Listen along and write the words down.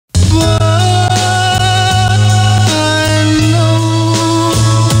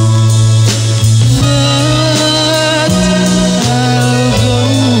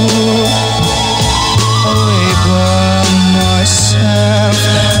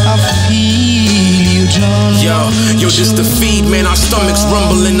just to feed, man, our stomachs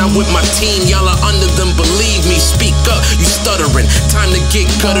rumbling. I'm with my team, y'all are under them, believe me. Speak up, you stuttering. Time to get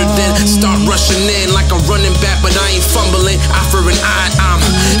guttered, then start rushing in like I'm running back, but I ain't fumbling. Eye for an eye, I'm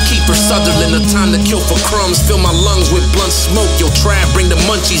Keeper Sutherland. A time to kill for crumbs, fill my lungs with blunt smoke. Yo, try and bring the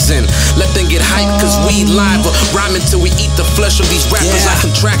munchies in. Let them get hyped, cause we live. Rhyming till we eat the flesh of these rappers. I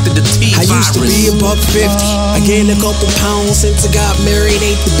contracted the T virus. I used to be $150. I gained a couple pounds since I got married.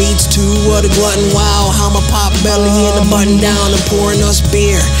 Ate the beats too, what a glutton. Wow, how my pop belly in the button down and pouring us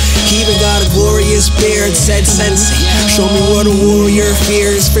beer. He even got a glorious beard, said Sensei. Show me what a warrior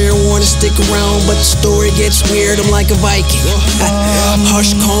fears. Fair warning, stick around, but the story gets weird. I'm like a Viking.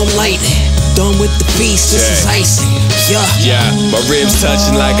 Hush, calm, lightning. Done with the feast, this is icing. Yeah, my ribs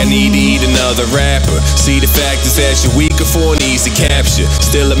touching like I need to eat another rapper. See, the fact is that you're weaker for an easy capture.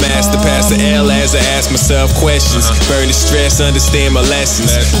 Still a master, past the L as I ask myself questions. Burn the stress, understand my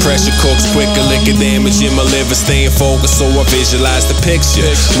lessons. Pressure cooks quicker, liquor damage in my liver. Staying focused so I visualize the picture.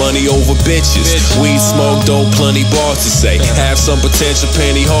 Money over bitches, weed, smoke, dope, plenty bars to say. Have some potential,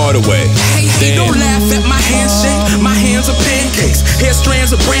 penny Hardaway. Hey, don't laugh at my handshake. My hands are pancakes, hair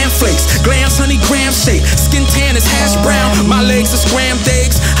strands are bran flakes. Glance, honey, gram shake. Skin tan is hash brown. My legs are scrammed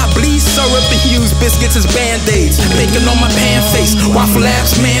eggs. I bleed syrup and use biscuits as band-aids. Bacon on my pan face. Waffle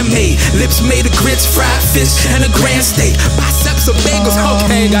abs man-made. Lips made of grits, fried fish, and a grand steak. Biceps of bagels.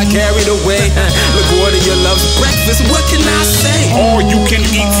 Okay, got carried away. LaGuardia loves breakfast. What can I say? All you can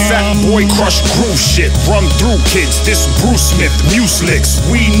eat, fat boy, crush groove shit. Run through kids. This Bruce Smith, Muselix.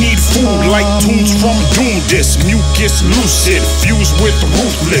 We need food like tunes from Doom Disc. Mucus lucid, fused with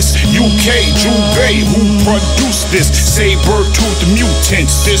ruthless. UK Jewbei, who produced this? Saber-toothed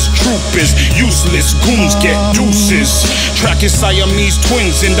mutants. This troop is useless. Goons get deuces. Tracking Siamese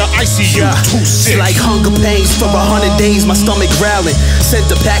twins in the ICU. Too sick. It's like hunger pains for 100 days. My stomach growling. Sent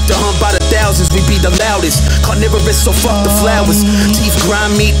the pack to hunt by the thousands. We be the loudest. Carnivorous, so fuck the flowers. Teeth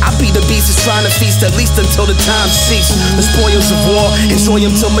grind meat. I be the beast that's trying to feast at least until the time cease. The spoils of war. Enjoy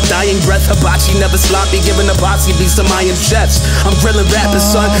them till my dying breath. Hibachi never sloppy. Giving a posse be some iron chefs. I'm grilling rappers,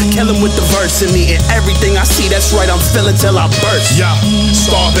 son. Kill 'em with the verse in me. And everything I see, that's right, I'm feeling till I burst. Yeah,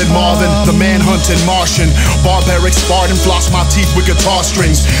 starving Marvin, the manhunting Martian. Barbaric Spartan, floss my teeth with guitar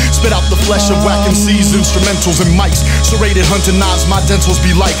strings. Spit out the flesh of whack MCs, instrumentals and mics. Serrated hunting knives, my dentals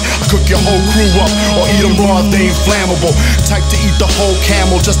be like. I cook your whole crew up, or eat them raw if they ain't flammable. Type to eat the whole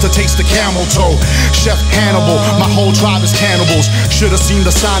camel just to taste the camel toe. Chef Hannibal, my whole tribe is cannibals. Should've seen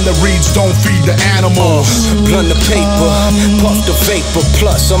the sign that reads, don't feed the animals. Blunt the paper, puff the vapor.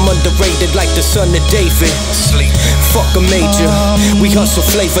 Plus, I'm underrated like the son of David. Sleep. Fuck a major. We hustle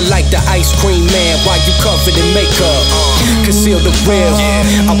flavor like the ice cream man. While you covered in makeup, conceal the real.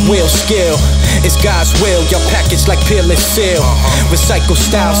 I will skill. It's God's will. Y'all package like peel and seal. Recycle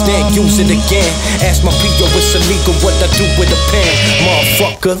styles, then use it again. Ask my PO, it's illegal what I do with a pen,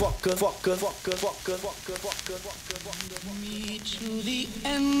 motherfucker. Me to the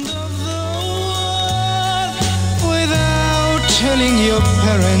end of the world without telling your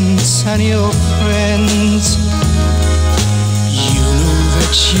parents and your friends. You know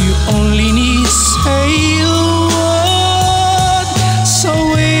that you only need sail